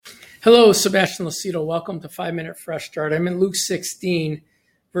Hello, Sebastian Lucido. Welcome to 5 Minute Fresh Start. I'm in Luke 16,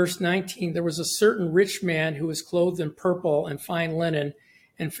 verse 19. There was a certain rich man who was clothed in purple and fine linen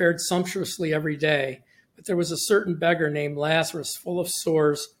and fared sumptuously every day. But there was a certain beggar named Lazarus, full of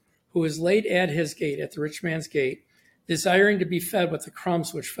sores, who was laid at his gate, at the rich man's gate, desiring to be fed with the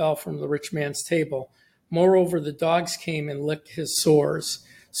crumbs which fell from the rich man's table. Moreover, the dogs came and licked his sores.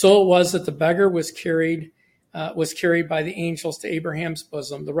 So it was that the beggar was carried by the angels to Abraham's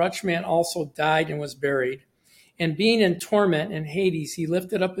bosom. The rich man also died and was buried. And being in torment in Hades, he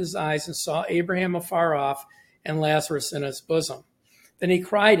lifted up his eyes and saw Abraham afar off and Lazarus in his bosom. Then he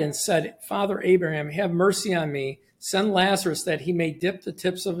cried and said, Father Abraham, have mercy on me. Send Lazarus that he may dip the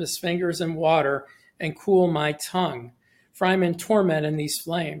tips of his fingers in water and cool my tongue, for I am in torment in these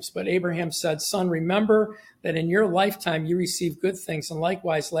flames. But Abraham said, Son, remember that in your lifetime you received good things, and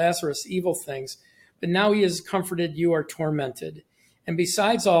likewise Lazarus evil things. But now he is comforted, you are tormented. And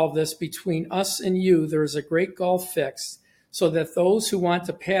besides all of this, between us and you, there is a great gulf fixed, so that those who want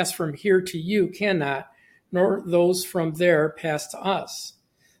to pass from here to you cannot, nor those from there pass to us.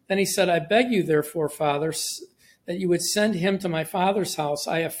 Then he said, I beg you, therefore, Father, that you would send him to my father's house.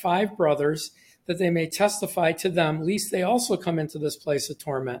 I have 5 brothers, that they may testify to them, lest they also come into this place of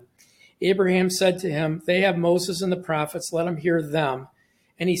torment. Abraham said to him, They have Moses and the prophets, let them hear them.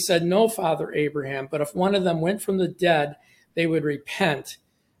 And he said, No, Father Abraham, but if one of them went from the dead, they would repent.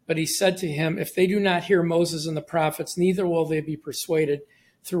 But he said to him, If they do not hear Moses and the prophets, neither will they be persuaded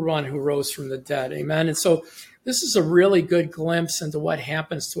through one who rose from the dead. Amen. And so this is a really good glimpse into what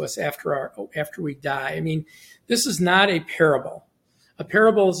happens to us after we die. I mean, this is not a parable. A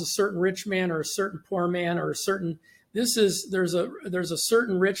parable is a certain rich man or a certain poor man or there's a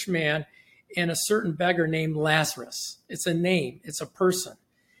certain rich man and a certain beggar named Lazarus. It's a name. It's a person.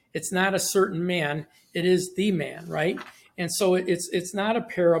 It's not a certain man. It is the man, right? And so it's not a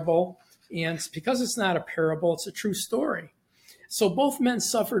parable. And because it's not a parable, it's a true story. So both men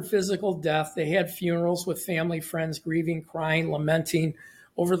suffered physical death. They had funerals with family, friends, grieving, crying, lamenting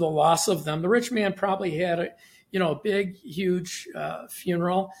over the loss of them. The rich man probably had a big, huge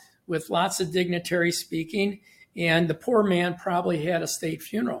funeral with lots of dignitaries speaking. And the poor man probably had a state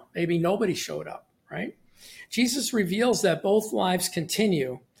funeral. Maybe nobody showed up, right? Jesus reveals that both lives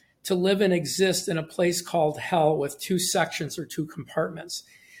continue to live and exist in a place called hell with 2 sections or 2 compartments.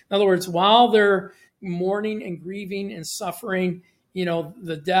 In other words, while they're mourning and grieving and suffering,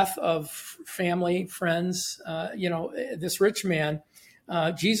 the death of family, friends, this rich man,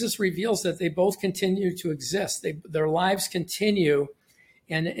 Jesus reveals that they both continue to exist. Their lives continue,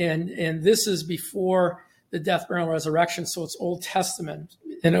 and this is before the death, burial, and resurrection, so it's Old Testament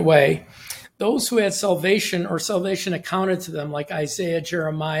in a way. Those who had salvation or salvation accounted to them, like Isaiah,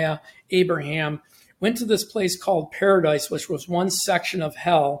 Jeremiah, Abraham, went to this place called paradise, which was one section of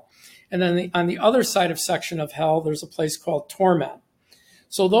hell. And then on the other side of section of hell, there's a place called torment.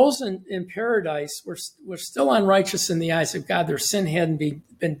 So those in paradise were still unrighteous in the eyes of God. Their sin hadn't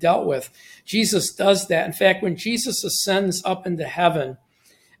been dealt with. Jesus does that. In fact, when Jesus ascends up into heaven,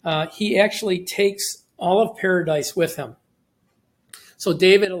 he actually takes all of paradise with him. So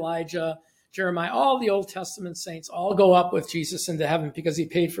David, Elijah, Jeremiah, all the Old Testament saints all go up with Jesus into heaven because he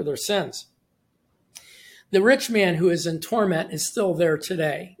paid for their sins. The rich man who is in torment is still there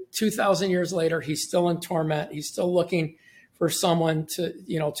today. 2,000 years later, he's still in torment. He's still looking for someone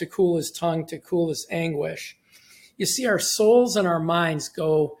to cool his tongue, to cool his anguish. You see, our souls and our minds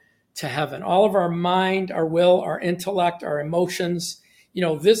go to heaven. All of our mind, our will, our intellect, our emotions.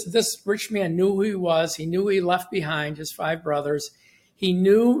 This rich man knew who he was. He knew he left behind his 5 brothers. He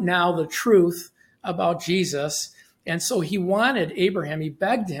knew now the truth about Jesus. And so he wanted Abraham, he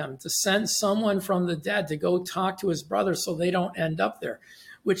begged him to send someone from the dead to go talk to his brothers so they don't end up there,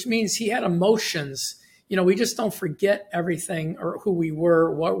 which means he had emotions. We just don't forget everything or who we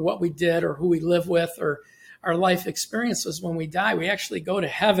were, what we did or who we live with or our life experiences when we die. We actually go to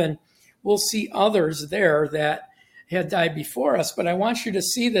heaven. We'll see others there that had died before us. But I want you to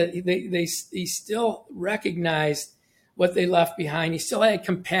see that he still recognized what they left behind. He still had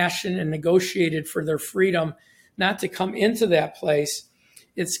compassion and negotiated for their freedom not to come into that place.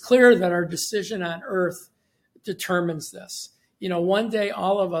 It's clear that our decision on earth determines this. One day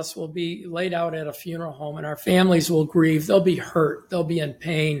all of us will be laid out at a funeral home and our families will grieve. They'll be hurt. They'll be in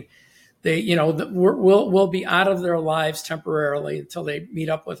pain. We'll be out of their lives temporarily until they meet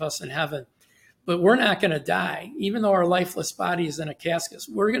up with us in heaven. But we're not going to die. Even though our lifeless body is in a casket,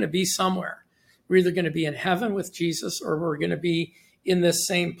 we're going to be somewhere. We're either going to be in heaven with Jesus or we're going to be in this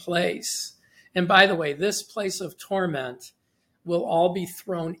same place. And by the way, this place of torment will all be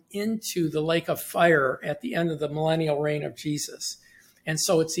thrown into the lake of fire at the end of the millennial reign of Jesus. And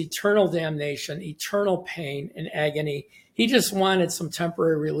so it's eternal damnation, eternal pain and agony. He just wanted some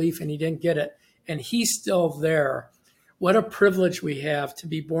temporary relief and he didn't get it. And he's still there. What a privilege we have to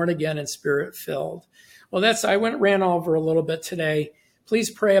be born again and spirit filled. Well, I ran over a little bit today. Please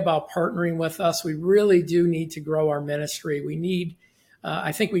pray about partnering with us. We really do need to grow our ministry. We need,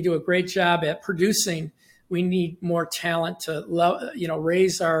 I think we do a great job at producing. We need more talent to,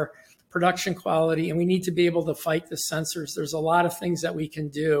 raise our production quality, and we need to be able to fight the censors. There's a lot of things that we can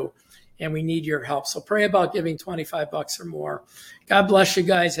do, and we need your help. So pray about giving $25 or more. God bless you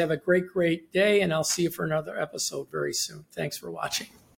guys. Have a great, great day, and I'll see you for another episode very soon. Thanks for watching.